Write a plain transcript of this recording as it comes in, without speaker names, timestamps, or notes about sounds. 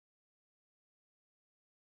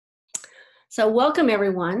So welcome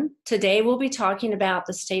everyone. Today we'll be talking about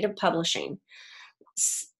the state of publishing,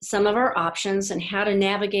 some of our options, and how to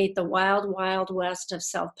navigate the wild, wild west of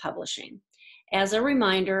self-publishing. As a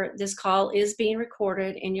reminder, this call is being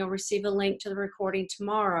recorded and you'll receive a link to the recording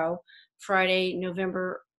tomorrow, Friday,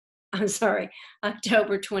 October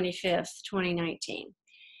 25th, 2019.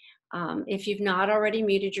 If you've not already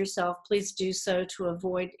muted yourself, please do so to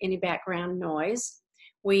avoid any background noise.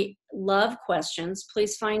 We love questions.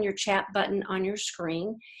 Please find your chat button on your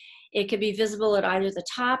screen. It could be visible at either the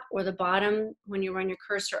top or the bottom when you run your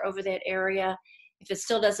cursor over that area. If it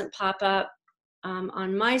still doesn't pop up,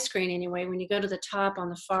 on my screen anyway, when you go to the top on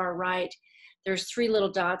the far right, there's three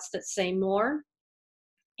little dots that say more,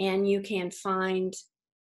 and you can find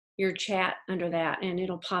your chat under that, and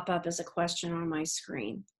it'll pop up as a question on my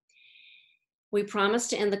screen. We promise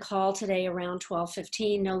to end the call today around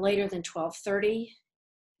 12:15, no later than 12:30.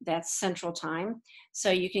 That's Central Time, so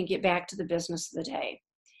you can get back to the business of the day.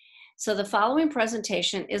 So the following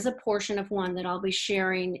presentation is a portion of one that I'll be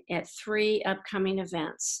sharing at 3 upcoming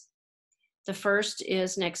events. The first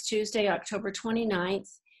is next Tuesday, October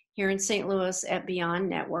 29th, here in St. Louis at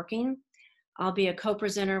Beyond Networking. I'll be a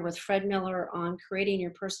co-presenter with Fred Miller on creating your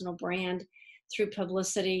personal brand through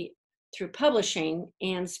publicity, through publishing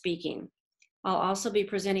and speaking. I'll also be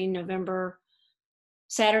presenting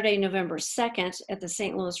Saturday, November 2nd at the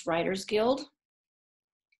St. Louis Writers Guild.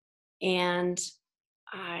 And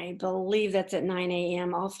I believe that's at 9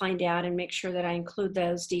 a.m. I'll find out and make sure that I include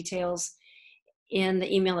those details in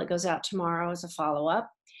the email that goes out tomorrow as a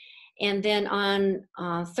follow-up. And then on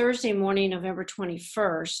Thursday morning, November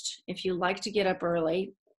 21st, if you like to get up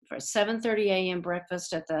early for a 7:30 a.m.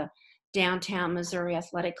 breakfast at the Downtown Missouri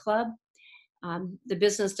Athletic Club, the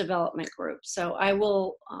Business Development Group. So I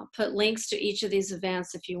will put links to each of these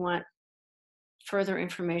events. If you want further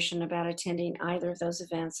information about attending either of those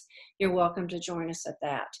events, you're welcome to join us at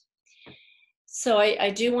that. So I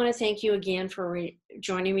do want to thank you again for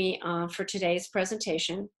joining me for today's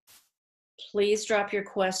presentation. Please drop your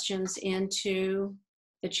questions into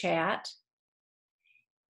the chat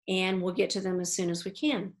and we'll get to them as soon as we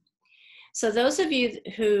can. So those of you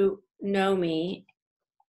who know me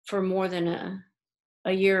for more than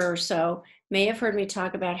a year or so may have heard me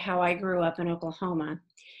talk about how I grew up in Oklahoma.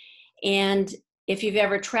 And if you've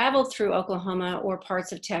ever traveled through Oklahoma or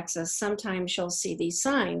parts of Texas, sometimes you'll see these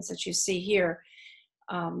signs that you see here.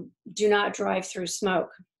 Do not drive through smoke.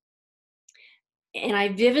 And I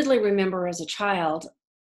vividly remember as a child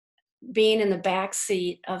being in the back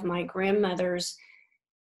seat of my grandmother's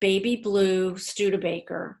baby blue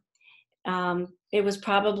Studebaker. It was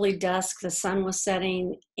probably dusk, the sun was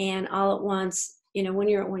setting, and all at once, you know, when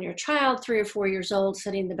you're a child, 3 or 4 years old,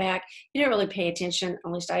 sitting in the back, you don't really pay attention,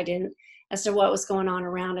 at least I didn't, as to what was going on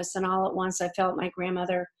around us. And all at once, I felt my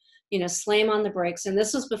grandmother, you know, slam on the brakes. And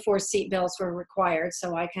this was before seat belts were required,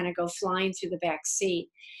 so I kind of go flying through the back seat.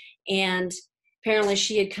 And apparently,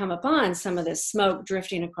 she had come upon some of this smoke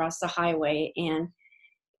drifting across the highway and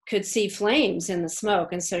could see flames in the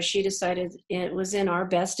smoke. And so she decided it was in our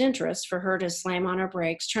best interest for her to slam on her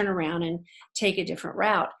brakes, turn around, and take a different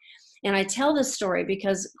route. And I tell this story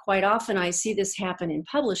because quite often I see this happen in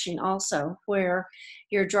publishing also, where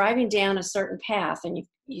you're driving down a certain path and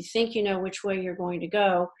you think you know which way you're going to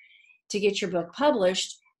go to get your book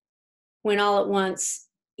published, when all at once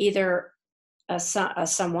either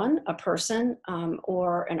a person,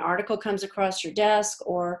 or an article comes across your desk,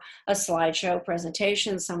 or a slideshow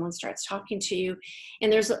presentation, someone starts talking to you. And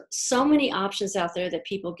there's so many options out there that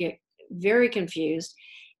people get very confused.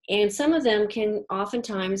 And some of them can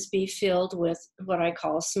oftentimes be filled with what I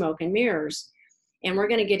call smoke and mirrors. And we're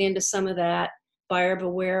going to get into some of that buyer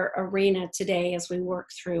beware arena today as we work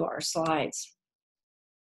through our slides.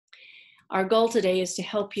 Our goal today is to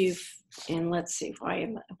help you, and let's see,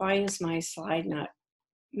 why is my slide not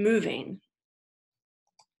moving?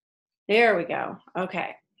 There we go.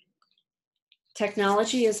 Okay.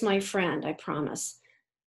 Technology is my friend, I promise.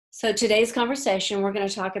 So today's conversation, we're going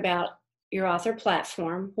to talk about your author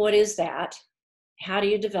platform. What is that? How do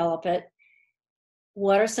you develop it?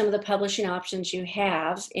 What are some of the publishing options you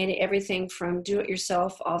have? And everything from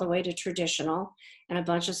do-it-yourself all the way to traditional, and a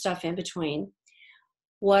bunch of stuff in between.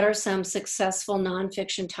 What are some successful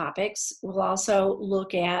nonfiction topics? We'll also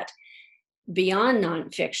look at beyond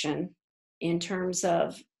nonfiction in terms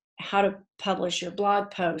of how to publish your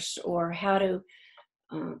blog posts, or how to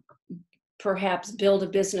perhaps build a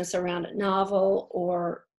business around a novel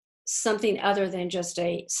or something other than just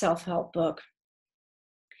a self-help book.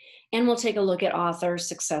 And we'll take a look at author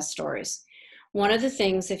success stories. One of the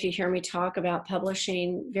things, if you hear me talk about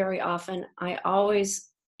publishing very often, I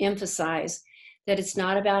always emphasize that it's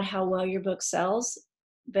not about how well your book sells,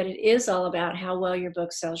 but it is all about how well your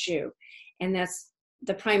book sells you. And that's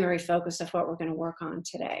the primary focus of what we're going to work on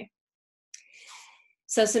today.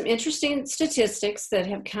 So some interesting statistics that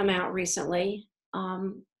have come out recently.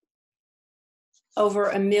 Over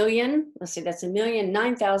a million, let's see, that's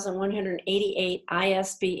 1,009,188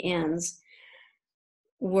 ISBNs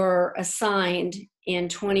were assigned in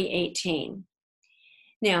 2018.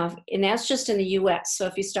 Now, and that's just in the US. So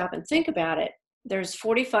if you stop and think about it, there's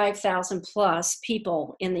 45,000 plus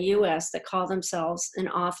people in the US that call themselves an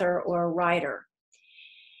author or a writer.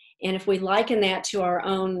 And if we liken that to our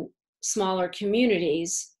own smaller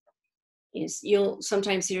communities, you'll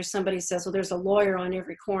sometimes hear somebody says, well, there's a lawyer on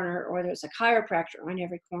every corner, or there's a chiropractor on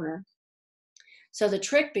every corner. So the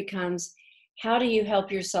trick becomes, how do you help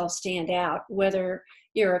yourself stand out, whether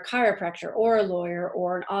you're a chiropractor or a lawyer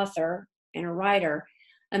or an author and a writer,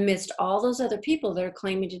 amidst all those other people that are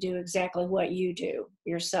claiming to do exactly what you do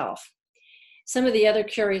yourself. Some of the other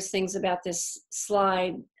curious things about this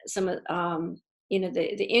slide, some of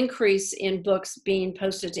the increase in books being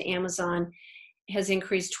posted to Amazon has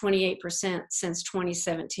increased 28% since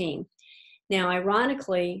 2017. Now,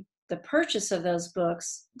 ironically, the purchase of those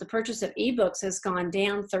books, the purchase of ebooks, has gone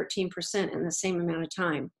down 13% in the same amount of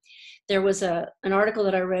time. There was an article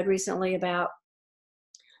that I read recently about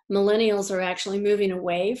millennials are actually moving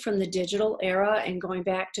away from the digital era and going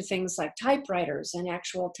back to things like typewriters and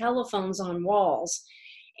actual telephones on walls,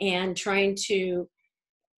 and trying to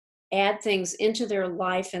add things into their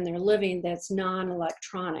life and their living that's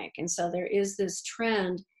non-electronic. And so there is this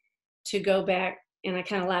trend to go back, and I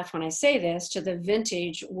kind of laugh when I say this, to the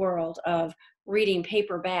vintage world of reading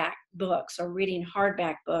paperback books or reading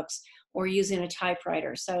hardback books or using a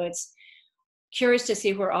typewriter. So it's curious to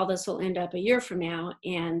see where all this will end up a year from now.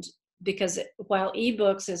 And because while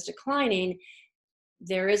ebooks is declining,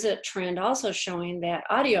 there is a trend also showing that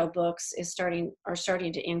audiobooks are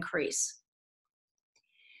starting to increase.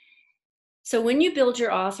 So when you build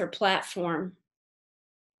your author platform,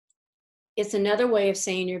 it's another way of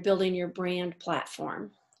saying you're building your brand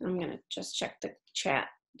platform. I'm going to just check the chat,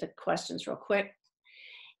 the questions real quick.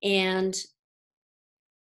 And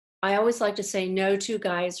I always like to say no two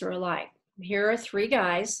guys are alike. Here are three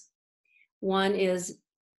guys. One is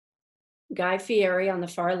Guy Fieri on the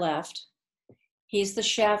far left. He's the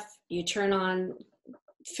chef. You turn on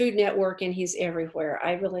Food Network and he's everywhere.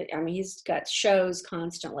 He's got shows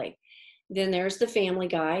constantly. Then there's the family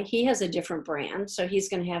guy. He has a different brand, so he's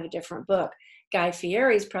going to have a different book. Guy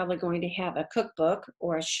Fieri is probably going to have a cookbook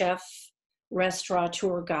or a chef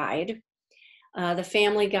restaurateur guide. The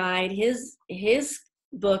family guide, his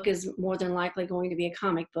book is more than likely going to be a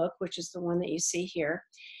comic book, which is the one that you see here.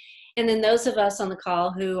 And then those of us on the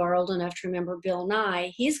call who are old enough to remember Bill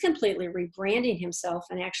Nye, he's completely rebranding himself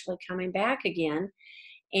and actually coming back again.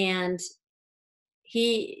 And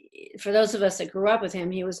for those of us that grew up with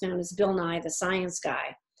him, he was known as Bill Nye, the science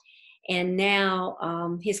guy. And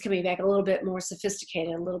now he's coming back a little bit more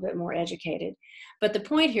sophisticated, a little bit more educated. But the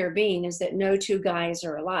point here being is that no two guys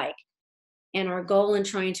are alike. And our goal in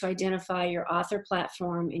trying to identify your author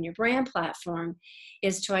platform and your brand platform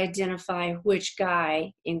is to identify which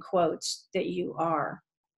guy, in quotes, that you are.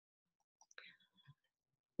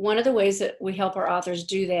 One of the ways that we help our authors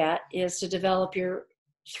do that is to develop your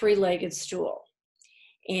three-legged stool.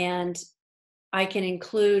 And I can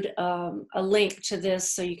include a link to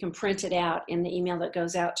this so you can print it out in the email that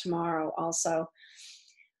goes out tomorrow also.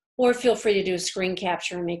 Or feel free to do a screen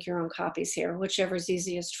capture and make your own copies here, whichever is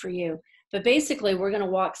easiest for you. But basically, we're going to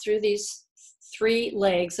walk through these three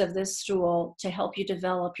legs of this stool to help you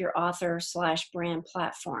develop your author/brand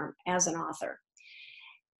platform as an author.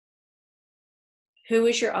 Who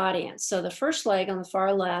is your audience? So the first leg on the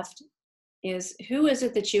far left is, who is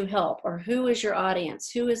it that you help, or who is your audience?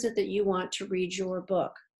 Who is it that you want to read your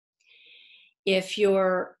book? If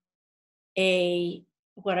you're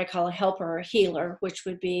what I call a helper or a healer, which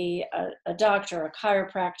would be a doctor, a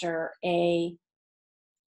chiropractor, a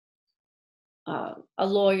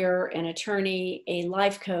lawyer, an attorney, a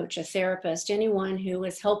life coach, a therapist, anyone who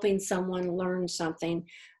is helping someone learn something,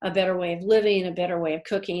 a better way of living, a better way of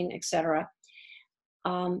cooking, etc.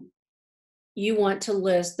 You want to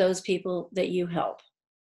list those people that you help.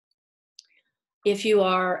 If you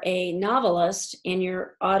are a novelist and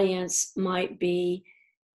your audience might be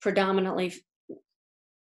predominantly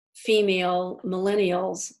female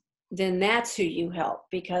millennials, then that's who you help,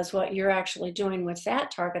 because what you're actually doing with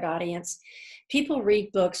that target audience, people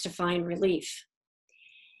read books to find relief.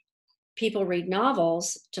 People read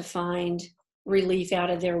novels to find relief out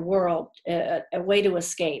of their world, a way to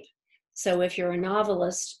escape. So if you're a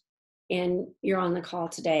novelist and you're on the call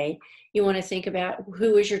today, you want to think about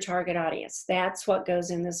who is your target audience. That's what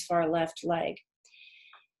goes in this far left leg.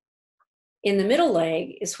 In the middle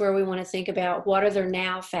leg is where we want to think about what are their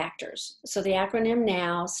now factors. So the acronym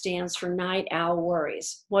NOW stands for night owl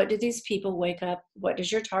worries. What do these people wake up, what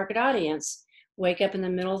does your target audience wake up in the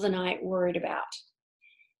middle of the night worried about?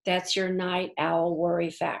 That's your night owl worry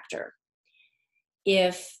factor.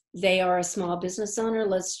 If they are a small business owner,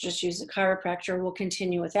 let's just use a chiropractor, we'll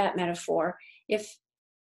continue with that metaphor. If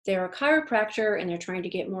they're a chiropractor and they're trying to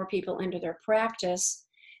get more people into their practice,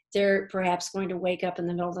 they're perhaps going to wake up in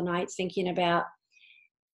the middle of the night thinking about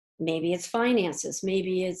maybe it's finances,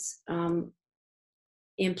 maybe it's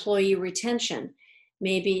employee retention,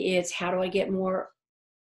 maybe it's how do I get more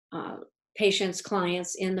patients,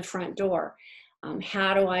 clients in the front door,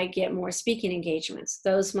 how do I get more speaking engagements.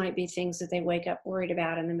 Those might be things that they wake up worried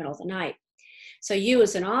about in the middle of the night. So you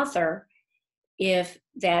as an author, if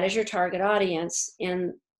that is your target audience,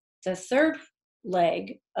 in the third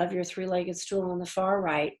leg of your three-legged stool on the far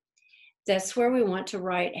right, that's where we want to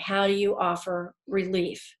write, how do you offer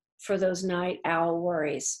relief for those night owl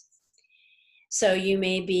worries? So you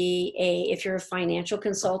may be if you're a financial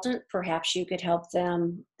consultant, perhaps you could help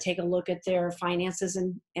them take a look at their finances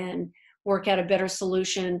and work out a better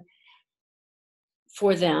solution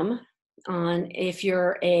for them. If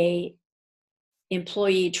you're a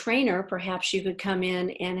employee trainer, perhaps you could come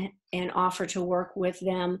in and offer to work with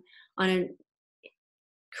them on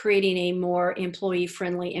creating a more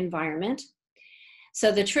employee-friendly environment.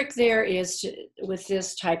 So the trick there is with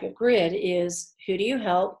this type of grid is who do you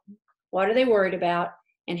help, what are they worried about,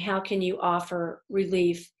 and how can you offer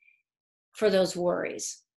relief for those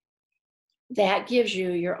worries? That gives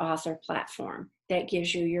you your author platform. That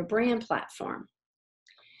gives you your brand platform.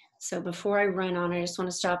 So before I run on, I just want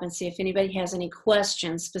to stop and see if anybody has any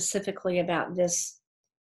questions specifically about this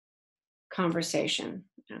conversation.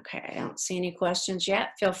 Okay, I don't see any questions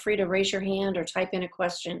yet. Feel free to raise your hand or type in a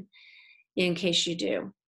question in case you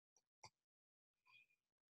do.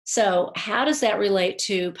 So how does that relate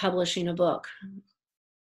to publishing a book?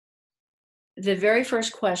 The very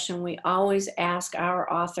first question we always ask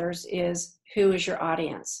our authors is, who is your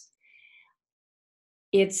audience?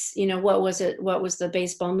 It's, what was the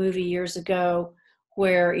baseball movie years ago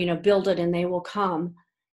where, build it and they will come.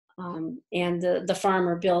 And the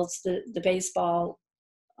farmer builds the baseball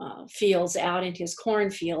fields out in his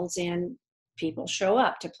cornfields and people show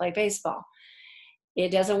up to play baseball. It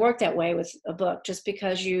doesn't work that way with a book. Just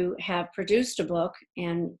because you have produced a book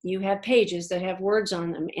and you have pages that have words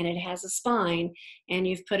on them and it has a spine and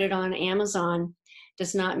you've put it on Amazon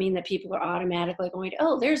does not mean that people are automatically going to,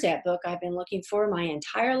 oh, there's that book I've been looking for my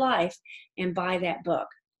entire life, and buy that book.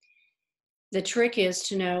 The trick is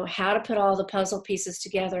to know how to put all the puzzle pieces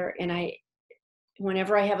together. And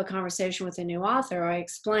whenever I have a conversation with a new author, I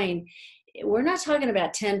explain, we're not talking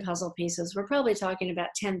about 10 puzzle pieces. We're probably talking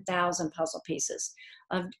about 10,000 puzzle pieces.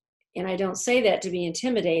 And I don't say that to be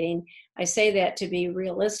intimidating. I say that to be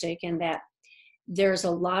realistic, and that there's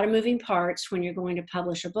a lot of moving parts when you're going to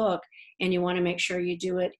publish a book, and you want to make sure you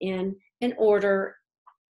do it in an order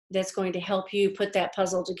that's going to help you put that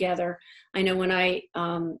puzzle together. I know when I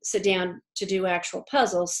sit down to do actual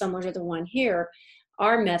puzzles, similar to the one here,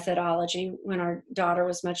 our methodology when our daughter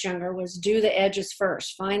was much younger was do the edges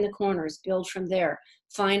first, find the corners, build from there,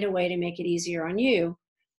 find a way to make it easier on you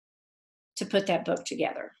to put that book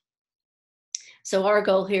together. So our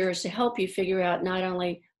goal here is to help you figure out not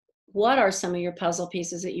only what are some of your puzzle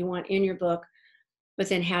pieces that you want in your book, but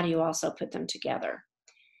then how do you also put them together?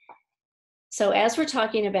 So as we're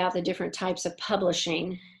talking about the different types of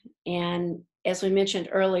publishing, and as we mentioned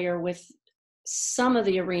earlier, with some of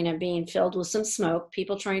the arena being filled with some smoke,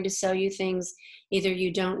 people trying to sell you things, either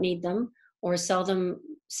you don't need them or sell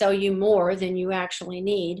you more than you actually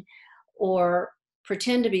need, or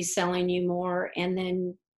pretend to be selling you more, and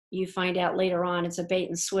then you find out later on it's a bait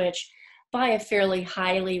and switch by a fairly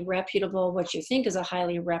highly reputable, what you think is a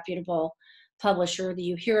highly reputable publisher that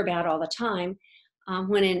you hear about all the time,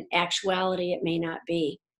 when in actuality it may not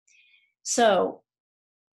be. So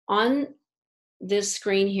on this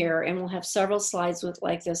screen here, and we'll have several slides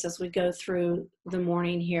like this as we go through the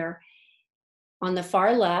morning here, on the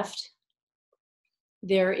far left,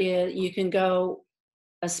 you can go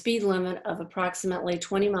a speed limit of approximately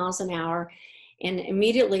 20 miles an hour, and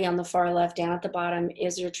immediately on the far left down at the bottom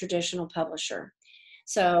is your traditional publisher.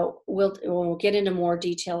 So we'll get into more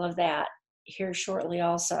detail of that here shortly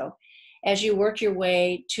also. As you work your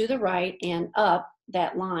way to the right and up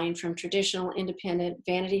that line from traditional, independent,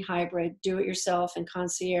 vanity, hybrid, do-it-yourself, and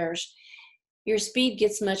concierge, your speed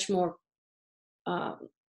gets much more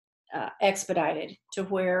expedited to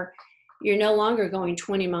where You're no longer going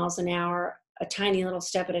 20 miles an hour, a tiny little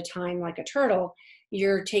step at a time like a turtle.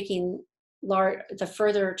 You're taking the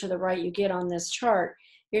further to the right you get on this chart,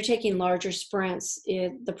 you're taking larger sprints.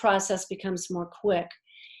 The process becomes more quick.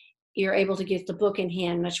 You're able to get the book in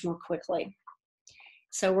hand much more quickly.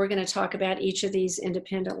 So we're going to talk about each of these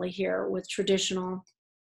independently here with traditional.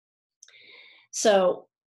 So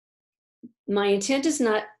my intent is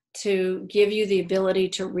not to give you the ability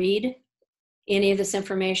to read any of this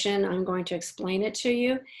information. I'm going to explain it to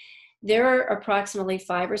you. There are approximately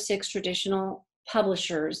 5 or 6 traditional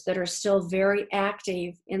publishers that are still very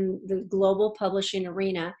active in the global publishing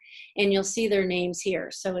arena, and you'll see their names here.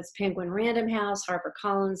 So it's Penguin Random House,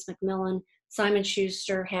 HarperCollins, Macmillan, Simon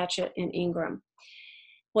Schuster, Hachette, and Ingram.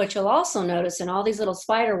 What you'll also notice in all these little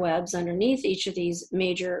spider webs underneath each of these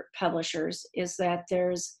major publishers is that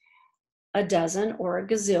there's a dozen or a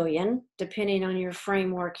gazillion, depending on your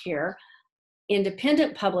framework here,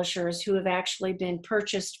 independent publishers who have actually been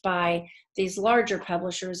purchased by these larger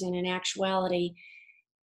publishers. And in actuality,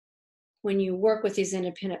 when you work with these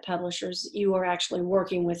independent publishers, you are actually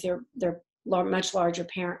working with their much larger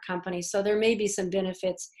parent company. So there may be some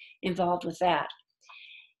benefits involved with that.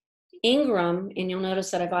 Ingram, and you'll notice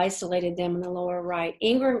that I've isolated them in the lower right,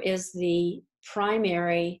 Ingram is the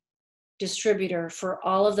primary distributor for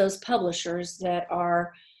all of those publishers that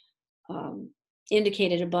are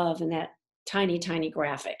indicated above in that tiny, tiny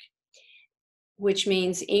graphic, which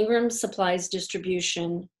means Ingram supplies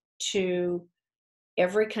distribution to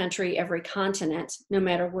every country, every continent, no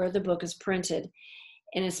matter where the book is printed.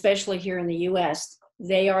 And especially here in the US,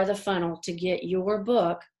 they are the funnel to get your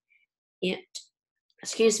book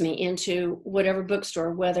into whatever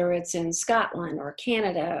bookstore, whether it's in Scotland or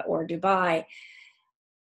Canada or Dubai,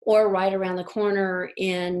 or right around the corner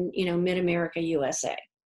in, mid-America, USA.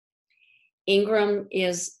 Ingram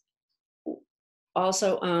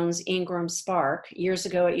also owns Ingram Spark. Years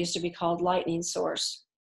ago, it used to be called Lightning Source.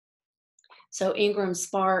 So Ingram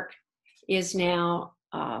Spark is now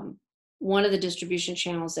one of the distribution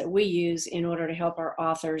channels that we use in order to help our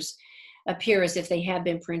authors appear as if they have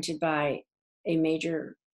been printed by a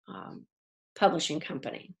major publishing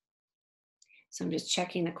company. So I'm just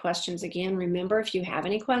checking the questions again. Remember, if you have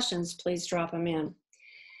any questions, please drop them in.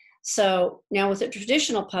 So now with a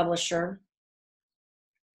traditional publisher,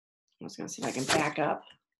 I was going to see if I can back up.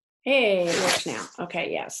 Hey, it works now.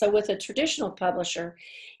 Okay, yeah. So with a traditional publisher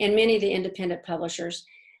and many of the independent publishers,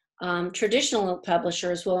 traditional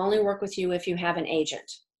publishers will only work with you if you have an agent.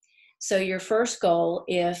 So your first goal,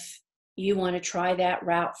 if you want to try that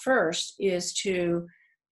route first, is to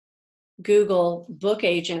Google book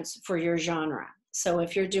agents for your genre. So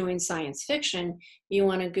if you're doing science fiction, you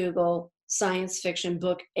want to Google science fiction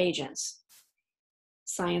book agents,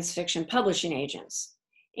 science fiction publishing agents,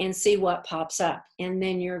 and see what pops up. And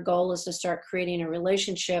then your goal is to start creating a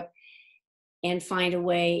relationship and find a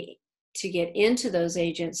way to get into those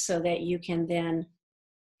agents so that you can then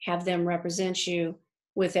have them represent you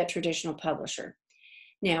with that traditional publisher.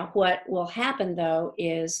 Now, what will happen though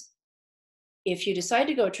is if you decide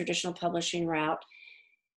to go a traditional publishing route,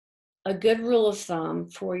 a good rule of thumb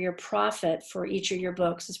for your profit for each of your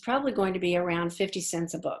books is probably going to be around 50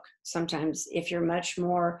 cents a book. Sometimes if you're much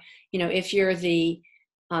more, if you're the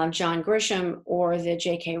John Grisham or the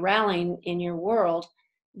J.K. Rowling in your world,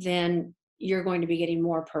 then you're going to be getting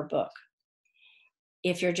more per book.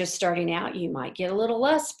 If you're just starting out, you might get a little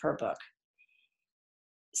less per book.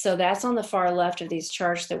 So that's on the far left of these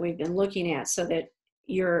charts that we've been looking at, so that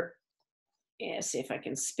see if I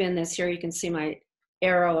can spin this here. You can see my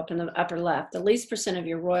arrow up in the upper left. The least percent of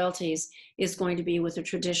your royalties is going to be with a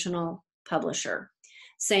traditional publisher.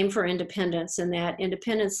 Same for independents, in that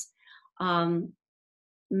independents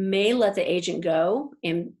may let the agent go,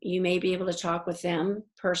 and you may be able to talk with them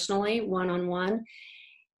personally, one-on-one,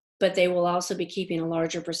 but they will also be keeping a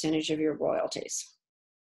larger percentage of your royalties.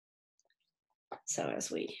 So as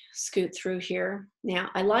we scoot through here, now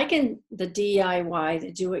I liken the DIY,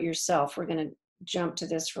 the do-it-yourself. We're going to jump to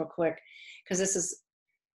this real quick because this is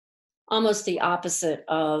almost the opposite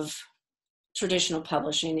of traditional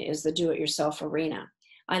publishing, is the do-it-yourself arena.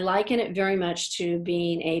 I liken it very much to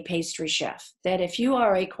being a pastry chef, that if you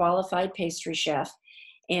are a qualified pastry chef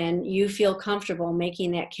and you feel comfortable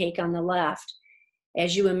making that cake on the left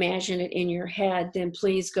as you imagine it in your head, then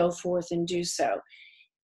please go forth and do so.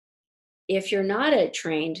 If you're not a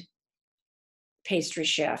trained pastry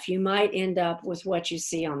chef, you might end up with what you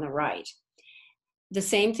see on the right. The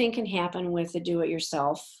same thing can happen with the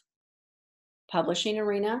do-it-yourself publishing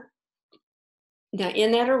arena. Now,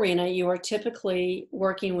 in that arena, you are typically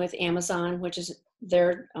working with Amazon, which is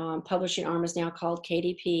their publishing arm is now called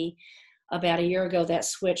KDP. about a year ago, that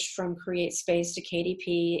switched from CreateSpace to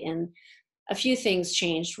KDP, and a few things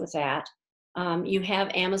changed with that. You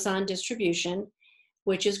have Amazon distribution,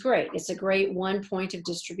 which is great. It's a great one point of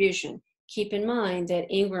distribution. Keep in mind that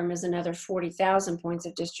Ingram is another 40,000 points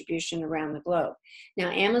of distribution around the globe. Now,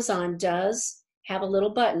 Amazon does have a little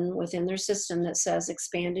button within their system that says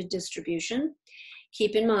expanded distribution.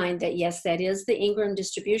 Keep in mind that, yes, that is the Ingram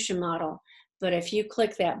distribution model, but if you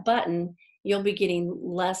click that button, you'll be getting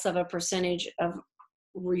less of a percentage of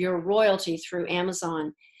your royalty through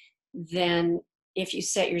Amazon than if you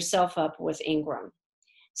set yourself up with Ingram.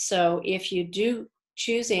 So if you do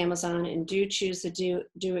choose Amazon and do choose the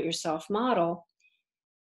do-it-yourself model,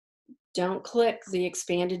 don't click the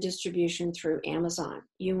expanded distribution through Amazon.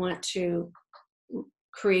 You want to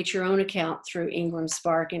create your own account through Ingram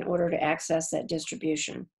Spark in order to access that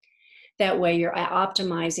distribution. That way you're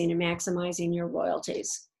optimizing and maximizing your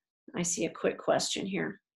royalties. I see a quick question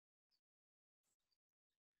here.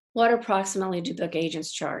 What approximately do book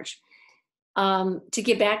agents charge? To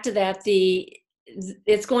get back to that,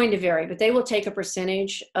 it's going to vary, but they will take a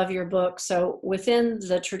percentage of your book. So within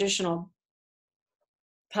the traditional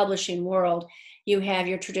publishing world, you have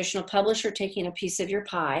your traditional publisher taking a piece of your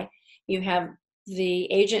pie. You have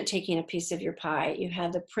the agent taking a piece of your pie. You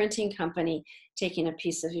have the printing company taking a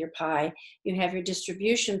piece of your pie. You have your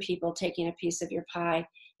distribution people taking a piece of your pie.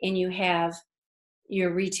 And you have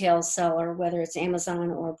your retail seller, whether it's Amazon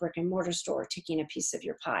or a brick and mortar store, taking a piece of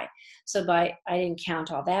your pie. So I didn't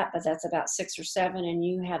count all that, but that's about 6 or 7, and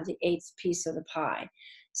you have the 8th piece of the pie.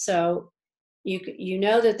 So you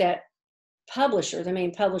know that publisher, the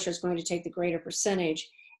main publisher, is going to take the greater percentage,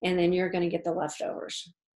 and then you're going to get the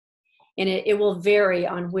leftovers. And it will vary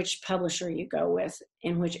on which publisher you go with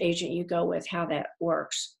and which agent you go with, how that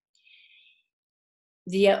works.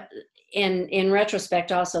 In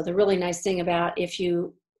retrospect, also, the really nice thing about if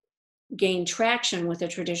you gain traction with a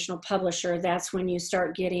traditional publisher, that's when you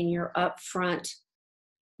start getting your upfront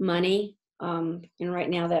money. And right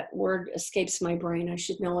now that word escapes my brain. I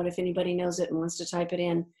should know it. If anybody knows it and wants to type it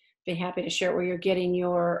in, be happy to share it, where you're getting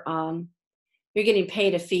you're getting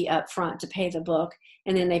paid a fee up front to pay the book,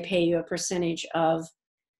 and then they pay you a percentage of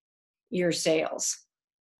your sales.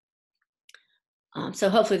 So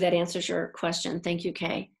hopefully that answers your question. Thank you,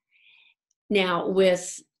 Kay. Now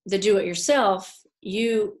with the do-it-yourself,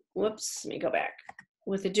 let me go back.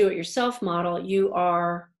 With the do-it-yourself model, you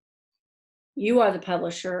are the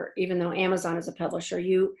publisher, even though Amazon is a publisher.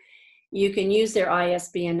 You can use their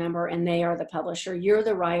ISBN number and they are the publisher. You're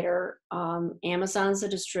the writer. Amazon's the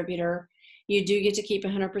distributor. You do get to keep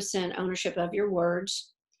 100% ownership of your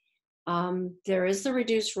words. There is the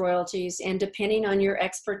reduced royalties, and depending on your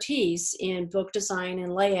expertise in book design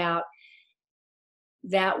and layout,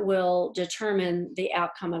 that will determine the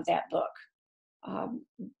outcome of that book.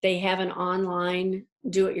 They have an online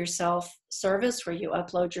do-it-yourself service where you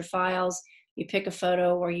upload your files, you pick a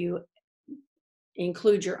photo, or you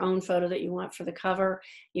include your own photo that you want for the cover,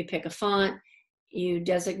 you pick a font, you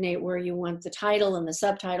designate where you want the title and the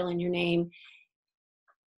subtitle and your name.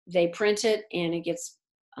 They print it and it gets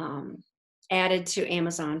added to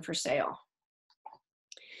Amazon for sale.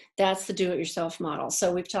 That's the do-it-yourself model.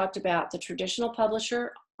 So we've talked about the traditional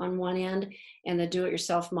publisher on one end and the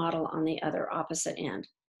do-it-yourself model on the other opposite end.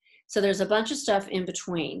 So there's a bunch of stuff in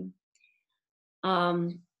between.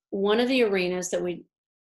 One of the arenas that we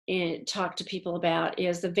talk to people about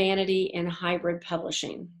is the vanity and hybrid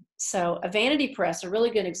publishing. So a vanity press, a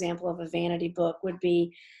really good example of a vanity book would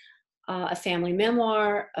be a family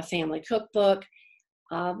memoir, a family cookbook.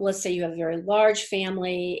 Let's say you have a very large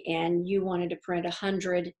family and you wanted to print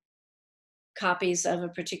 100 copies of a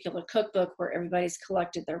particular cookbook where everybody's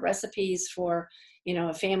collected their recipes for,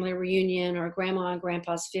 a family reunion or grandma and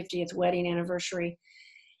grandpa's 50th wedding anniversary.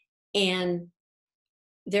 And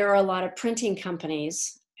there are a lot of printing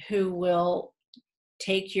companies who will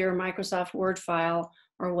take your Microsoft Word file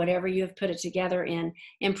or whatever you have put it together in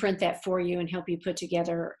and print that for you and help you put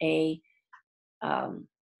together a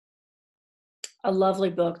lovely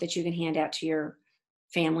book that you can hand out to your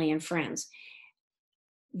family and friends.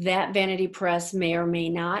 That vanity press may or may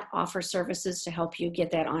not offer services to help you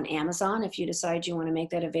get that on Amazon if you decide you want to make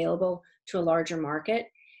that available to a larger market.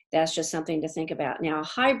 That's just something to think about. Now, a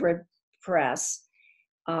hybrid press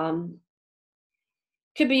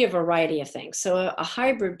could be a variety of things. So a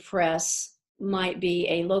hybrid press might be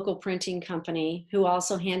a local printing company who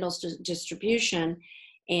also handles distribution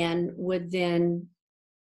and would then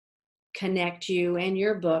connect you and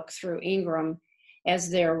your book through Ingram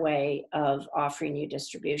as their way of offering you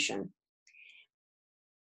distribution.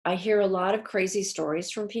 I hear a lot of crazy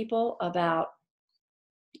stories from people about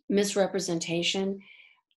misrepresentation.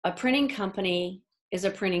 a printing company is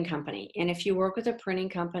a printing company. And if you work with a printing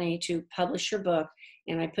company to publish your book,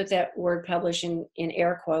 and I put that word publish in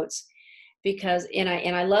air quotes, because and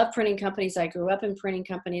I love printing companies. I grew up in printing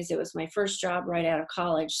companies. It was my first job right out of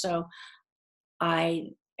college. So I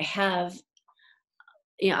have,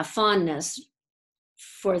 a fondness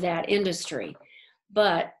for that industry.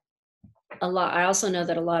 But I also know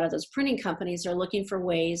that a lot of those printing companies are looking for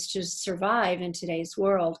ways to survive in today's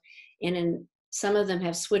world. And some of them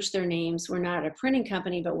have switched their names. We're not a printing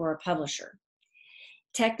company, but we're a publisher.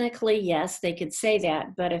 Technically, yes, they could say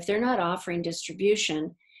that, but if they're not offering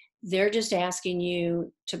distribution, they're just asking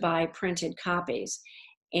you to buy printed copies.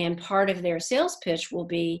 And part of their sales pitch will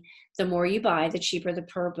be the more you buy, the cheaper the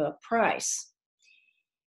per book price.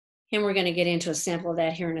 And we're going to get into a sample of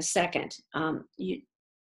that here in a second.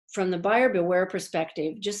 From the buyer beware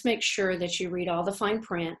perspective, just make sure that you read all the fine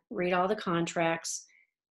print, read all the contracts,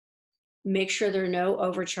 make sure there are no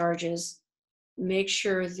overcharges, make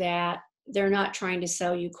sure that they're not trying to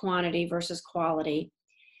sell you quantity versus quality.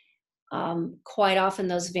 Quite often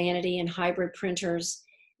those vanity and hybrid printers,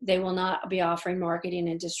 they will not be offering marketing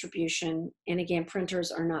and distribution. And again,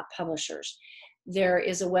 printers are not publishers. There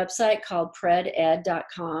is a website called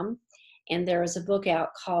preded.com, and there is a book out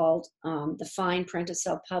called The Fine Print of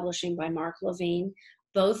Self-Publishing by Mark Levine.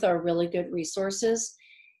 Both are really good resources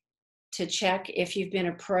to check if you've been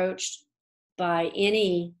approached by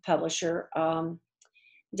any publisher.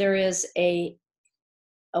 There is a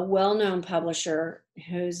well-known publisher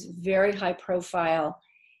who's very high profile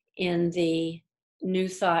in the New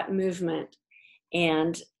Thought movement,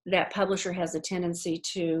 and that publisher has a tendency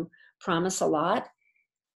to promise a lot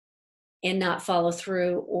and not follow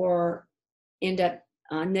through, or end up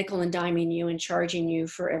nickel and diming you and charging you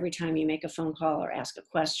for every time you make a phone call or ask a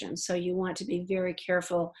question. So you want to be very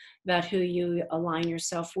careful about who you align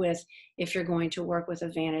yourself with if you're going to work with a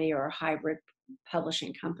vanity or a hybrid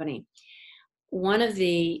publishing company. One of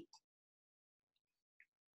the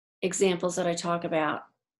examples that I talk about,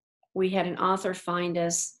 we had an author find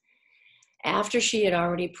us after she had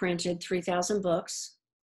already printed 3,000 books.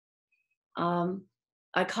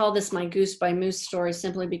 I call this my Goose by Moose story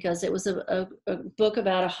simply because it was a book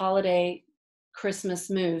about a holiday Christmas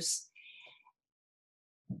moose.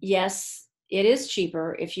 Yes, it is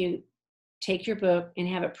cheaper if you take your book and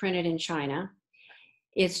have it printed in China.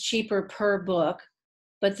 It's cheaper per book,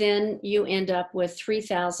 but then you end up with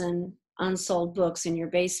 3,000 unsold books in your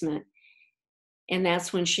basement. And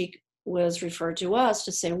that's when she was referred to us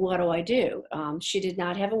to say, what do I do? She did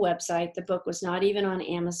not have a website. The book was not even on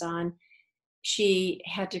Amazon. She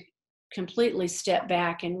had to completely step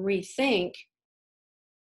back and rethink,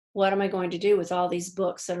 what am I going to do with all these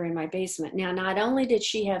books that are in my basement? Now, not only did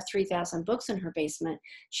she have 3,000 books in her basement,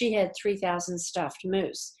 she had 3,000 stuffed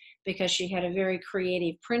moose, because she had a very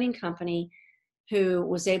creative printing company who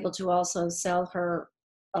was able to also sell her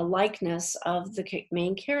a likeness of the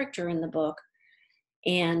main character in the book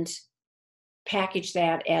and package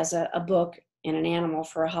that as a book and an animal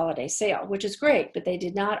for a holiday sale, which is great, but they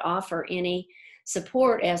did not offer any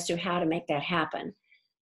support as to how to make that happen.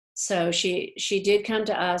 So she did come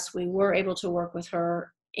to us. We were able to work with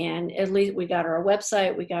her, and at least we got her a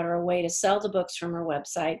website. We got her a way to sell the books from her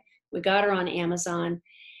website. We got her on Amazon,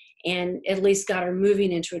 and at least got her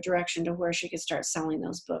moving into a direction to where she could start selling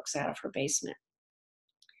those books out of her basement.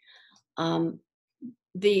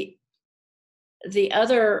 The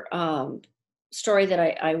other story that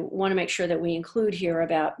I want to make sure that we include here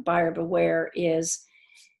about buyer beware is,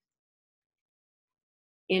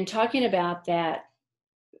 in talking about that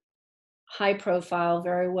high profile,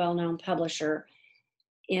 very well-known publisher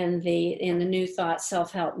in the New Thought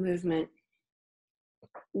self-help movement,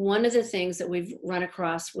 one of the things that we've run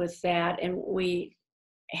across with that, and we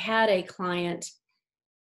had a client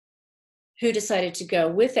who decided to go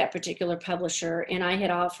with that particular publisher, and I had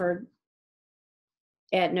offered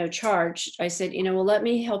at no charge, I said, well, let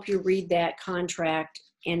me help you read that contract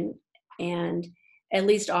and at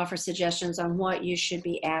least offer suggestions on what you should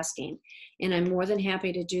be asking. And I'm more than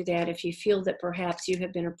happy to do that if you feel that perhaps you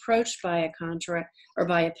have been approached by a contract or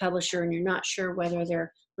by a publisher and you're not sure whether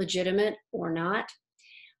they're legitimate or not.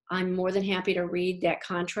 I'm more than happy to read that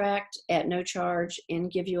contract at no charge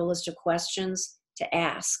and give you a list of questions to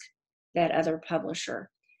ask that other publisher.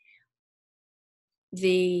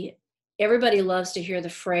 Everybody loves to hear the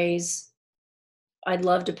phrase, I'd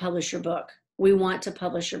love to publish your book. We want to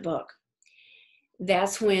publish your book.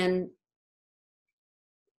 That's when,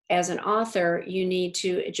 as an author, you need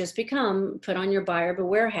to just put on your buyer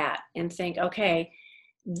beware hat and think, okay,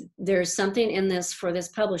 there's something in this for this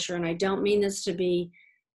publisher. And I don't mean this to be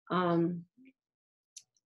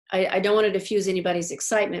I don't want to diffuse anybody's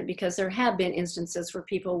excitement, because there have been instances where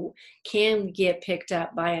people can get picked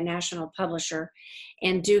up by a national publisher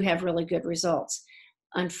and do have really good results.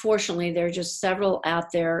 Unfortunately, there are just several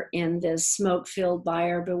out there in this smoke-filled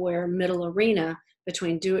buyer beware middle arena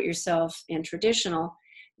between do-it-yourself and traditional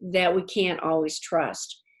that we can't always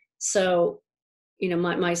trust. So,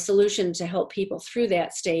 my solution to help people through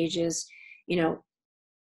that stage is,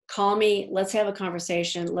 call me, let's have a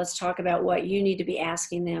conversation, let's talk about what you need to be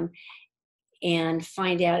asking them, and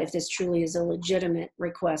find out if this truly is a legitimate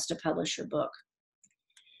request to publish your book.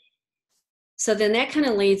 So then that kind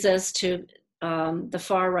of leads us to the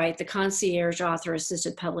far right, the concierge author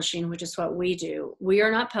assisted publishing, which is what we do. We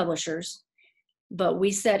are not publishers, but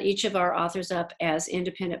we set each of our authors up as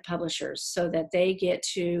independent publishers so that they get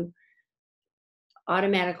to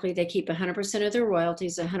automatically, they keep 100% of their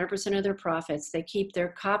royalties, 100% of their profits, they keep their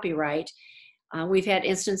copyright. We've had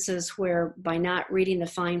instances where, by not reading the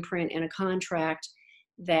fine print in a contract,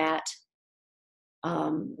 that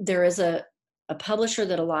there is a publisher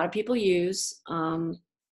that a lot of people use, and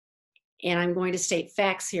I'm going to state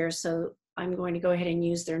facts here, so I'm going to go ahead and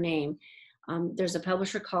use their name. There's a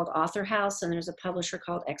publisher called Author House, and there's a publisher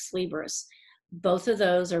called Ex Libris. Both of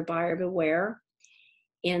those are buyer beware,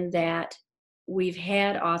 in that we've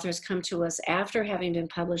had authors come to us after having been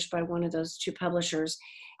published by one of those two publishers,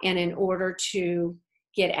 and in order to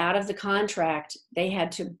get out of the contract, they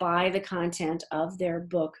had to buy the content of their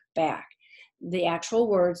book back, the actual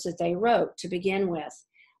words that they wrote to begin with.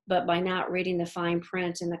 But by not reading the fine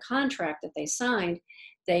print in the contract that they signed,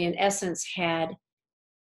 they in essence had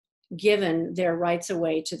given their rights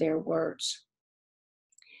away to their words.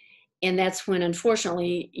 And that's when,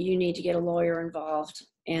 unfortunately, you need to get a lawyer involved,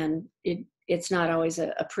 and it's not always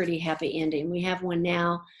a pretty happy ending. We have one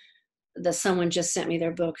now. Someone just sent me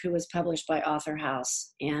their book who was published by Author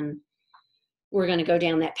House, and we're going to go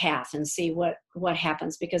down that path and see what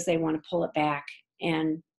happens, because they want to pull it back,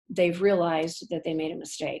 and they've realized that they made a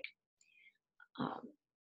mistake.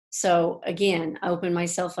 So again, I open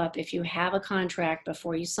myself up. If you have a contract,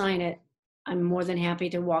 before you sign it, I'm more than happy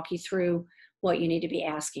to walk you through what you need to be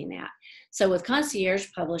asking that. So with concierge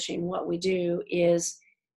publishing, what we do is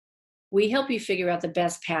we help you figure out the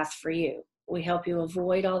best path for you. We help you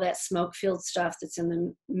avoid all that smoke-filled stuff that's in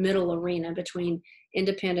the middle arena between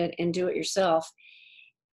independent and do-it-yourself,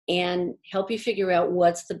 and help you figure out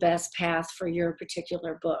what's the best path for your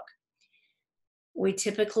particular book. We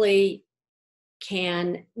typically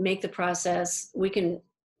can make the process, we can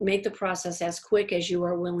make the process as quick as you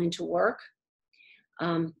are willing to work,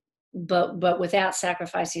 but without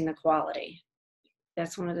sacrificing the quality.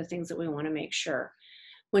 That's one of the things that we want to make sure.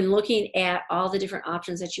 When looking at all the different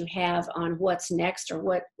options that you have on what's next,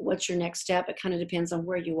 or what's your next step, it kind of depends on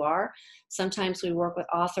where you are. Sometimes we work with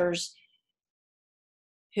authors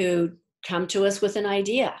who come to us with an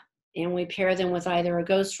idea, and we pair them with either a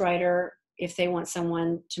ghostwriter if they want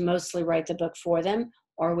someone to mostly write the book for them,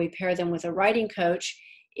 or we pair them with a writing coach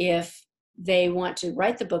if they want to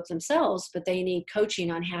write the book themselves, but they need coaching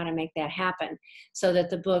on how to make that happen so that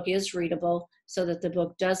the book is readable, so that the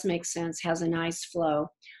book does make sense, has a nice flow.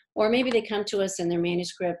 Or maybe they come to us and their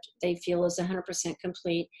manuscript they feel is 100%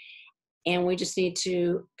 complete, and we just need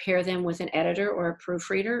to pair them with an editor or a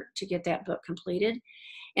proofreader to get that book completed.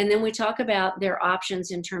 And then we talk about their options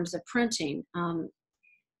in terms of printing.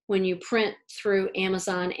 When you print through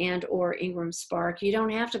Amazon and or Ingram Spark, you don't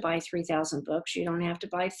have to buy 3,000 books. You don't have to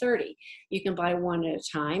buy 30. You can buy one at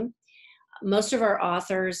a time. Most of our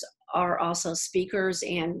authors are also speakers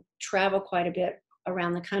and travel quite a bit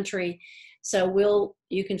around the country. So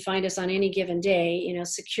you can find us on any given day,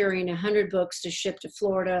 securing 100 books to ship to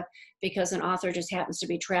Florida because an author just happens to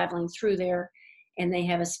be traveling through there and they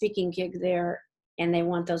have a speaking gig there and they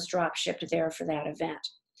want those drops shipped there for that event.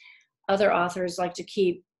 Other authors like to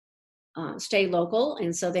stay local,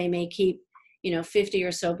 and so they may keep 50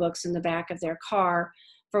 or so books in the back of their car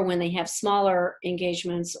for when they have smaller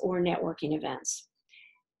engagements or networking events.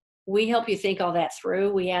 We help you think all that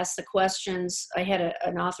through. We ask the questions. I had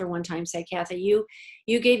an author one time say, Cathy,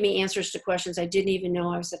 you gave me answers to questions I didn't even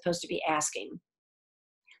know I was supposed to be asking.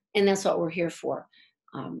 And that's what we're here for.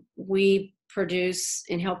 We produce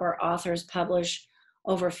and help our authors publish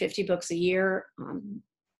over 50 books a year.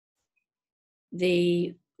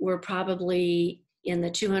 We're probably in the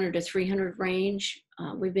 200 to 300 range.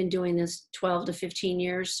 We've been doing this 12 to 15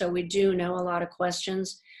 years, so we do know a lot of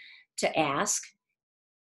questions to ask.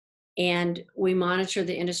 And we monitor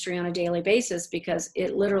the industry on a daily basis because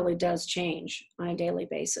it literally does change on a daily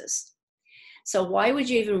basis. So why would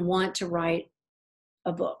you even want to write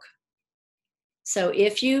a book? So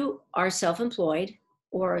if you are self-employed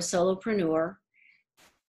or a solopreneur,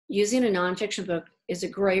 using a nonfiction book is a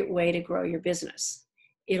great way to grow your business.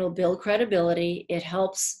 It'll build credibility. It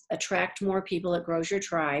helps attract more people. It grows your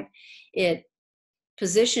tribe. It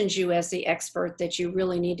positions you as the expert that you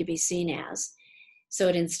really need to be seen as. So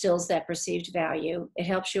it instills that perceived value. It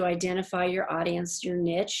helps you identify your audience, your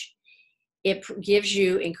niche. It gives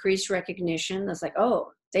you increased recognition. That's like,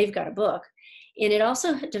 oh, they've got a book. And it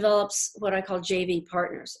also develops what I call JV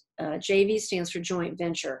partners. JV stands for joint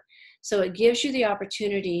venture. So it gives you the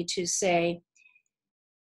opportunity to say,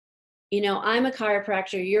 you know, I'm a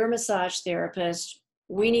chiropractor, you're a massage therapist.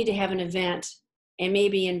 We need to have an event and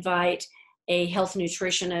maybe invite a health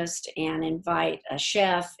nutritionist and invite a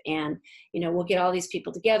chef, and, you know, we'll get all these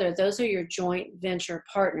people together. Those are your joint venture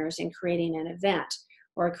partners in creating an event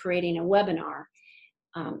or creating a webinar.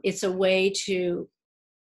 It's a way to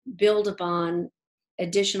build upon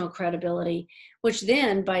additional credibility, which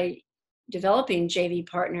then by developing JV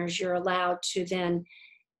partners, you're allowed to then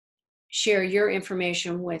share your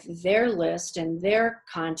information with their list and their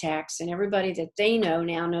contacts, and everybody that they know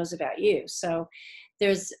now knows about you. So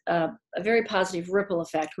there's a very positive ripple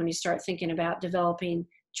effect when you start thinking about developing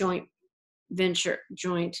joint venture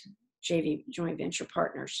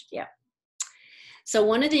partners. Yeah. So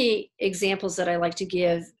one of the examples that I like to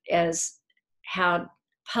give is how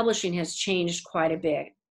publishing has changed quite a bit.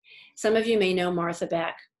 Some of you may know Martha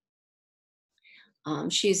Beck.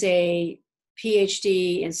 She's a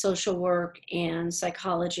PhD in social work and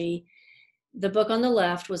psychology. The book on the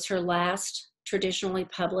left was her last traditionally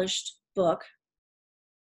published book.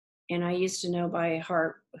 And I used to know by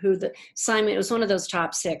heart who the Simon, it was one of those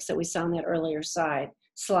top 6 that we saw on that earlier slide.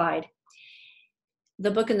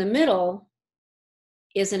 The book in the middle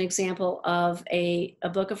is an example of a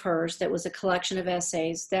book of hers that was a collection of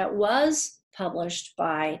essays that was published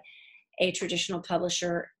by a traditional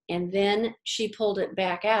publisher. And then she pulled it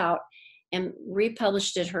back out and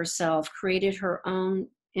republished it herself, created her own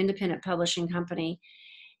independent publishing company,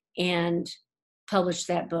 and published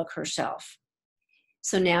that book herself.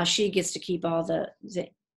 So now she gets to keep all the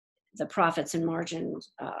profits and margin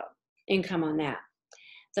income on that.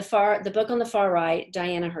 The book on the far right,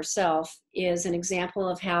 Diana herself, is an example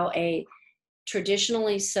of how a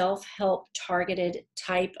traditionally self-help targeted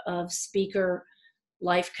type of speaker,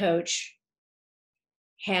 life coach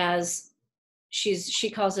she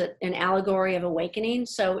calls it an allegory of awakening.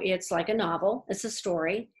 So it's like a novel, it's a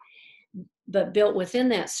story, but built within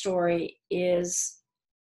that story is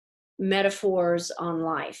metaphors on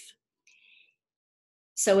life.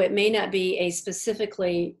 So it may not be a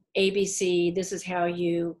specifically ABC, this is how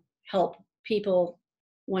you help people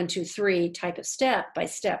 1, 2, 3 type of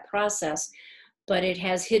step-by-step process, but it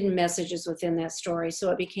has hidden messages within that story.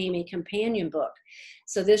 So it became a companion book.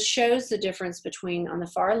 So this shows the difference between, on the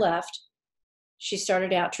far left, she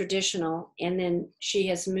started out traditional, and then she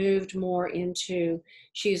has moved more into,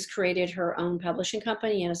 she's created her own publishing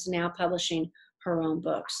company and is now publishing her own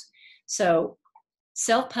books. So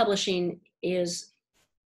self-publishing is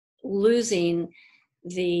losing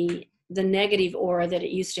the negative aura that it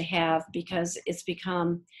used to have, because it's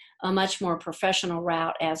become a much more professional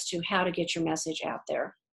route as to how to get your message out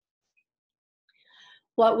there.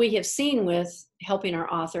 What we have seen with helping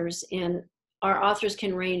our authors, and our authors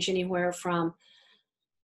can range anywhere from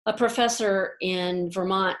a professor in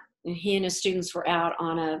Vermont, and he and his students were out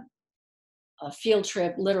on a field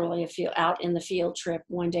trip, literally out in the field trip.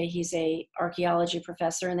 One day he's a archaeology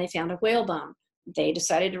professor and they found a whale bone. They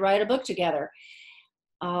decided to write a book together.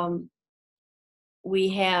 We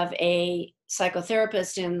have a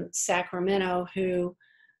psychotherapist in Sacramento who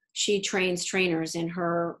she trains trainers in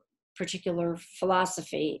her particular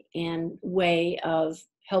philosophy and way of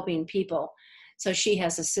helping people. So she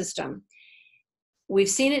has a system. We've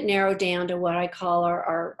seen it narrow down to what I call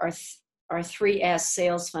our 3S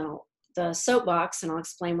sales funnel. The soapbox, and I'll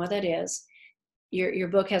explain what that is. Your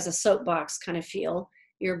book has a soapbox kind of feel.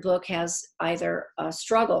 Your book has either a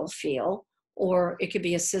struggle feel, or it could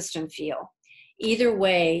be a system feel. Either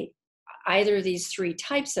way, either of these 3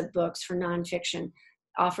 types of books for nonfiction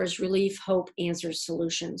offers relief, hope, answers,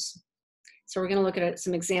 solutions. So we're going to look at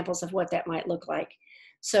some examples of what that might look like.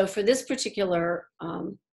 So for this particular,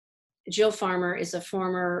 Jill Farmer is a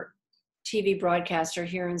former TV broadcaster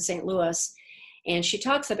here in St. Louis, and she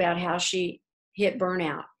talks about how she hit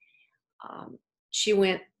burnout.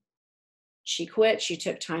 She quit, she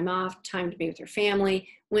took time off, time to be with her family,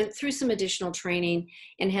 went through some additional training,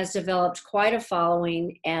 and has developed quite a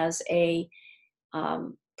following as a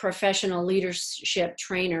professional leadership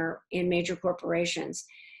trainer in major corporations.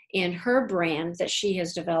 And her brand that she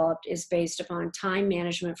has developed is based upon time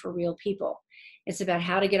management for real people. It's about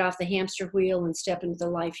how to get off the hamster wheel and step into the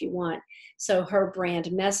life you want. So her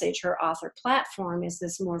brand message, her author platform is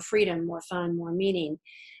this: more freedom, more fun, more meaning.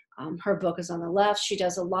 Her book is on the left. She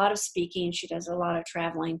does a lot of speaking. She does a lot of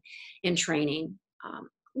traveling and training.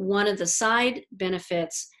 One of the side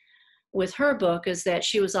benefits with her book is that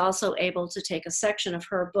she was also able to take a section of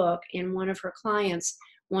her book, and one of her clients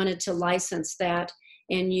wanted to license that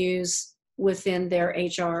and use within their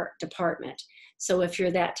HR department. So if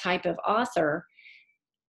you're that type of author,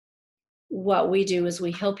 what we do is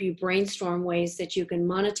we help you brainstorm ways that you can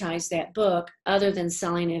monetize that book other than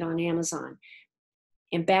selling it on Amazon.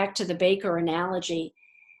 And back to the baker analogy,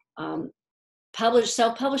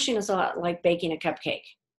 self-publishing is a lot like baking a cupcake.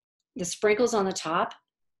 The sprinkles on the top,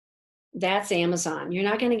 that's Amazon. You're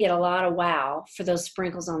not going to get a lot of wow for those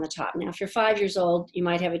sprinkles on the top. Now, if you're 5 years old, you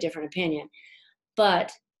might have a different opinion.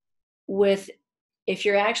 But if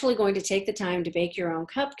you're actually going to take the time to bake your own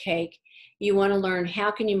cupcake, you want to learn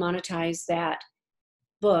how can you monetize that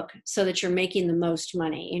book so that you're making the most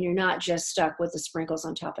money and you're not just stuck with the sprinkles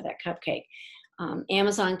on top of that cupcake.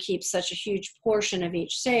 Amazon keeps such a huge portion of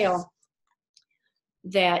each sale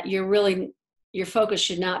that your focus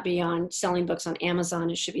should not be on selling books on Amazon.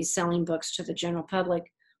 It should be selling books to the general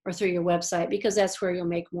public or through your website, because that's where you'll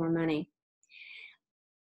make more money.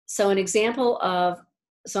 So an example of,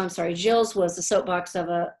 Jill's was the soapbox of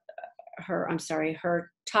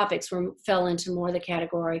her topics fell into more the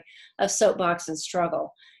category of soapbox and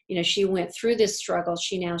struggle. She went through this struggle.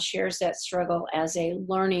 She now shares that struggle as a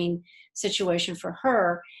learning situation for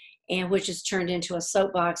her, and which is turned into a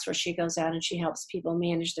soapbox where she goes out and she helps people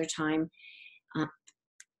manage their time, on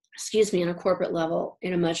a corporate level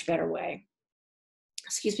in a much better way.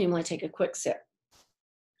 Excuse me, I'm going to take a quick sip.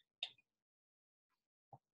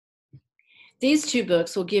 These two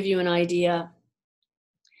books will give you an idea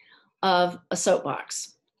of a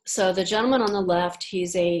soapbox. So the gentleman on the left,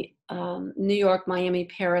 he's a New York, Miami,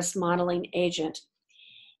 Paris modeling agent.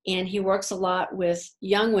 And he works a lot with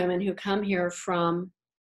young women who come here from,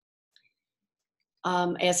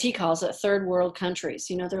 as he calls it, third world countries.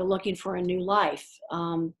 They're looking for a new life.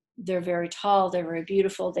 They're very tall, they're very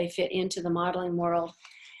beautiful, they fit into the modeling world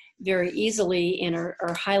very easily and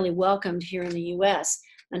are highly welcomed here in the US.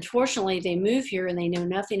 Unfortunately, they move here and they know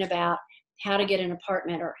nothing about how to get an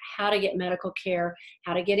apartment or how to get medical care,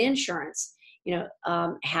 how to get insurance,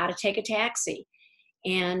 how to take a taxi.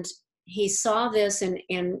 And he saw this,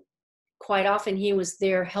 and quite often he was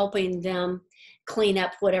there helping them clean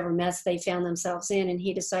up whatever mess they found themselves in. And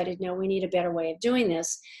he decided, no, we need a better way of doing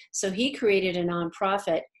this. So he created a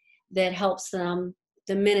nonprofit that helps them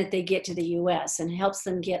the minute they get to the US and helps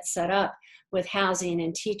them get set up with housing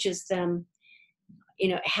and teaches them,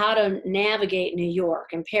 how to navigate New York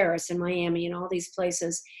and Paris and Miami and all these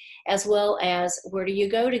places, as well as where do you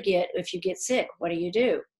go if you get sick, what do you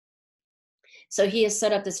do? So he has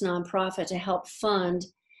set up this nonprofit to help fund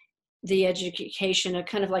the education of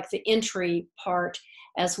kind of like the entry part,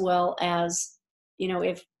 as well as,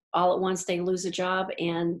 if all at once they lose a job,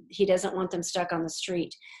 and he doesn't want them stuck on the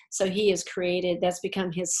street. So he has that's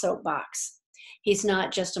become his soapbox. He's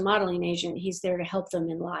not just a modeling agent, he's there to help them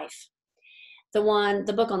in life.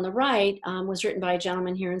 The book on the right was written by a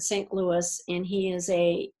gentleman here in St. Louis, and he is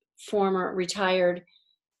a former retired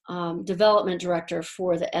development director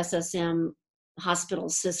for the SSM hospital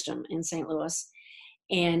system in St. Louis.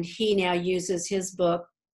 And he now uses his book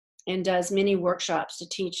and does many workshops to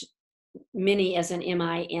teach, many as an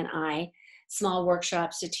MINI, small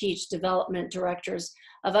workshops to teach development directors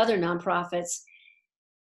of other nonprofits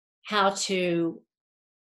how to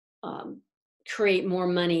create more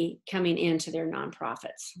money coming into their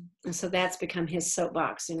nonprofits. And so that's become his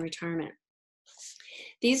soapbox in retirement.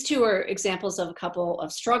 These two are examples of a couple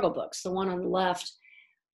of struggle books. The one on the left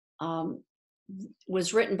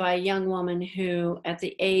was written by a young woman who, at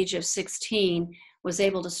the age of 16, was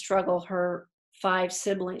able to struggle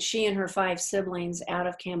she and her 5 siblings out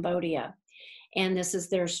of Cambodia. And this is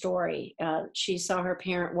their story. She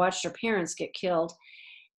watched her parents get killed,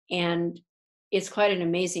 and it's quite an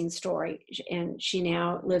amazing story. And she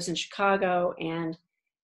now lives in Chicago and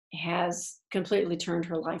has completely turned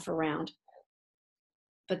her life around.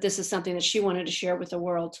 But this is something that she wanted to share with the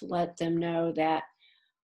world to let them know that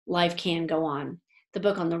life can go on. The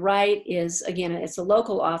book on the right is, again, it's a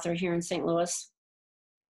local author here in St. Louis.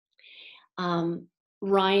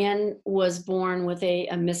 Ryan was born with a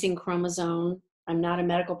missing chromosome. I'm not a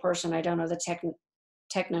medical person. I don't know the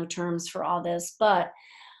techno terms for all this, but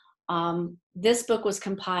this book was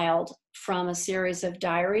compiled from a series of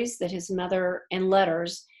diaries that his mother, and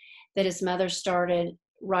letters that his mother started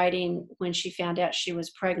writing when she found out she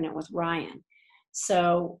was pregnant with Ryan.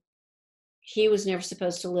 So he was never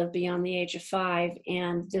supposed to live beyond the age of 5,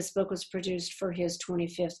 and this book was produced for his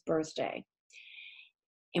 25th birthday.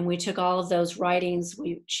 And we took all of those writings,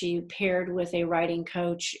 she paired with a writing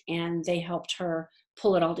coach, and they helped her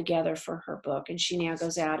pull it all together for her book. And she now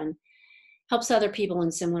goes out and helps other people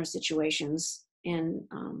in similar situations, and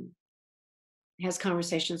has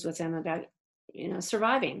conversations with them about,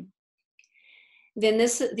 surviving. Then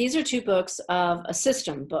these are 2 books of a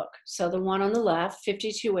system book. So the one on the left,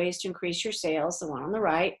 52 Ways to Increase Your Sales. The one on the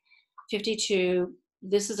right, 52,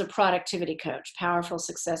 this is a productivity coach, Powerful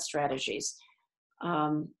Success Strategies.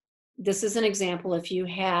 This is an example. If you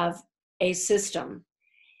have a system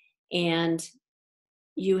and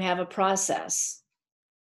you have a process,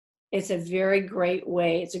 it's a very great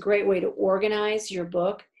way. It's a great way to organize your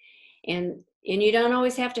book. And you don't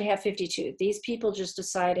always have to have 52. These people just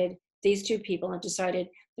decided, these 2 people have decided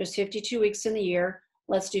there's 52 weeks in the year.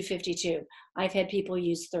 Let's do 52. I've had people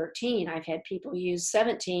use 13. I've had people use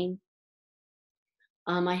 17.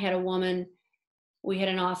 I had a woman, we had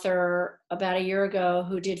an author about a year ago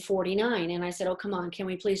who did 49. And I said, oh, come on, can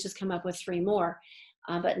we please just come up with 3 more?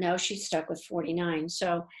 But no, she stuck with 49.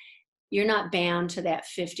 So you're not bound to that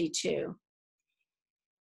 52.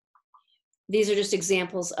 These are just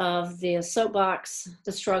examples of the soapbox,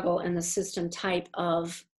 the struggle, and the system type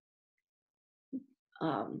of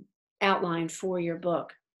outline for your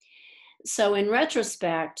book. So in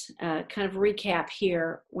retrospect, kind of recap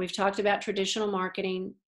here, we've talked about traditional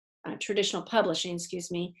marketing, traditional publishing,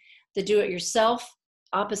 the do-it-yourself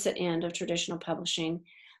opposite end of traditional publishing,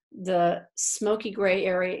 the smoky gray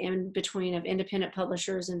area in between of independent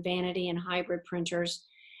publishers and vanity and hybrid printers.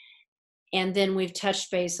 And then we've touched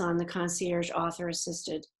base on the concierge author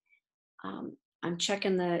assisted. I'm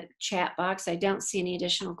checking the chat box. I don't see any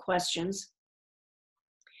additional questions.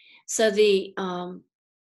 So the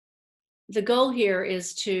goal here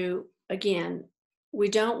is to, again, we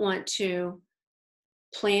don't want to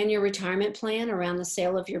plan your retirement plan around the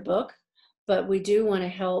sale of your book, but we do want to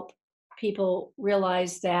help people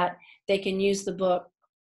realize that they can use the book,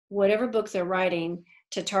 whatever book they're writing,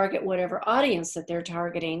 to target whatever audience that they're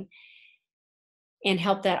targeting and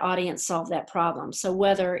help that audience solve that problem. So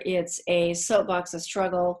whether it's a soapbox, a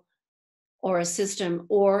struggle, or a system,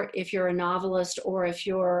 or if you're a novelist, or if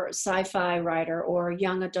you're a sci-fi writer or a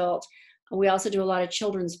young adult, we also do a lot of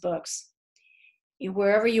children's books.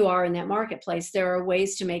 Wherever you are in that marketplace, there are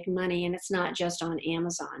ways to make money, and it's not just on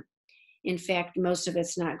Amazon. In fact, most of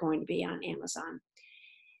it's not going to be on Amazon.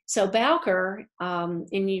 So Bowker,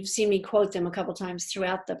 and you've seen me quote them a couple times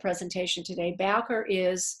throughout the presentation today, Bowker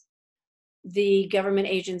is the government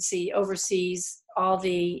agency, oversees all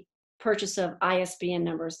the purchase of ISBN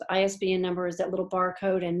numbers. The ISBN number is that little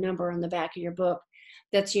barcode and number on the back of your book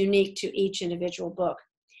that's unique to each individual book.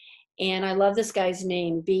 And I love this guy's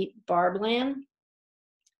name, Beat Barbland,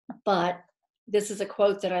 but this is a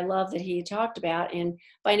quote that I love that he talked about, and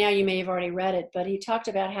by now you may have already read it, but he talked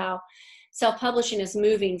about how self-publishing is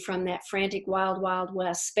moving from that frantic wild, wild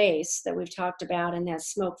west space that we've talked about in that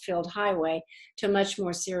smoke-filled highway to a much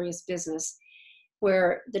more serious business,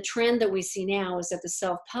 where the trend that we see now is that the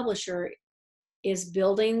self-publisher is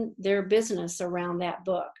building their business around that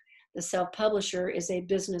book. The self-publisher is a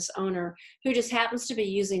business owner who just happens to be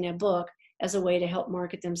using a book as a way to help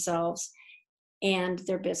market themselves and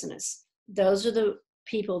their business. Those are the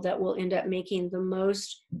people that will end up making the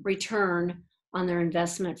most return on their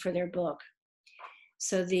investment for their book.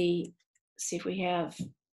 So see if we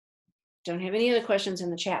don't have any other questions in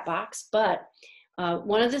the chat box, but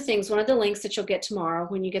one of the links that you'll get tomorrow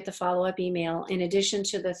when you get the follow-up email, in addition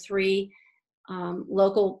to the 3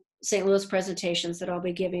 local St. Louis presentations that I'll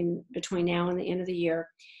be giving between now and the end of the year,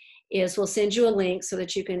 is we'll send you a link so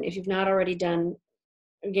that you can, if you've not already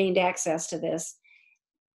gained access to this,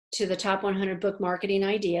 to the top 100 book marketing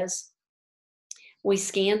ideas. We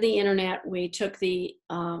scanned the internet. We took the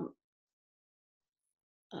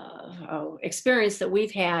experience that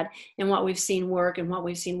we've had and what we've seen work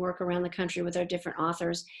around the country with our different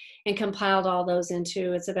authors, and compiled all those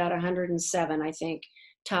into, it's about 107, I think,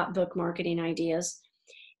 top book marketing ideas.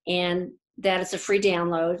 And that is a free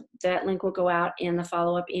download. That link will go out in the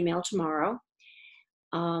follow-up email tomorrow.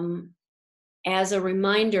 As a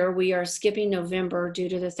reminder, we are skipping November due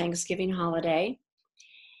to the Thanksgiving holiday.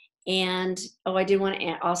 And I do want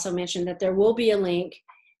to also mention that there will be a link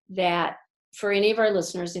that for any of our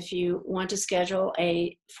listeners, if you want to schedule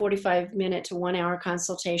a 45-minute to 1-hour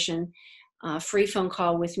consultation, free phone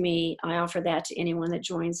call with me, I offer that to anyone that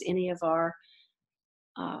joins any of our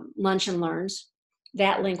lunch and learns.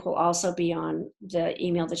 That link will also be on the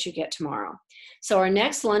email that you get tomorrow. So our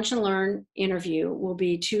next Lunch and Learn interview will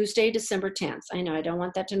be Tuesday, December 10th. I know I don't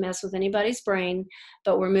want that to mess with anybody's brain,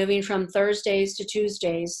 but we're moving from Thursdays to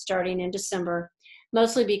Tuesdays starting in December,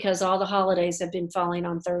 mostly because all the holidays have been falling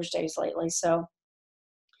on Thursdays lately. So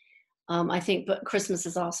I think but Christmas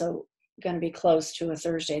is also going to be close to a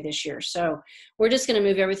Thursday this year. So we're just going to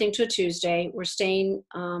move everything to a Tuesday. We're staying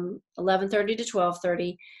 11:30 to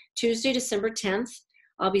 12:30, Tuesday, December 10th.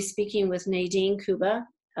 I'll be speaking with Nadine Kuba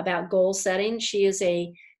about goal setting. She is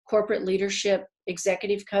a corporate leadership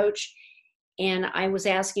executive coach. And I was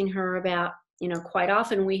asking her about, quite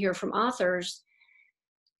often we hear from authors,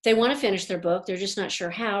 they want to finish their book. They're just not sure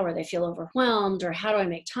how, or they feel overwhelmed, or how do I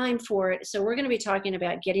make time for it? So we're going to be talking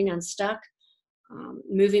about getting unstuck,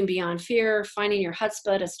 moving beyond fear, finding your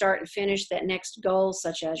chutzpah to start and finish that next goal,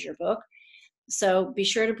 such as your book. So be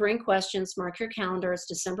sure to bring questions. Mark your calendar. It's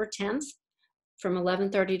December 10th from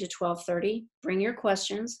 11:30 to 12:30. Bring your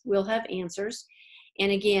questions. We'll have answers.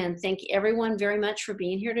 And again, thank everyone very much for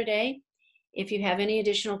being here today. If you have any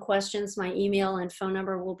additional questions, my email and phone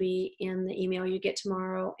number will be in the email you get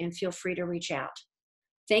tomorrow, and feel free to reach out.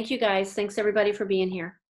 Thank you, guys. Thanks, everybody, for being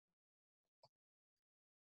here.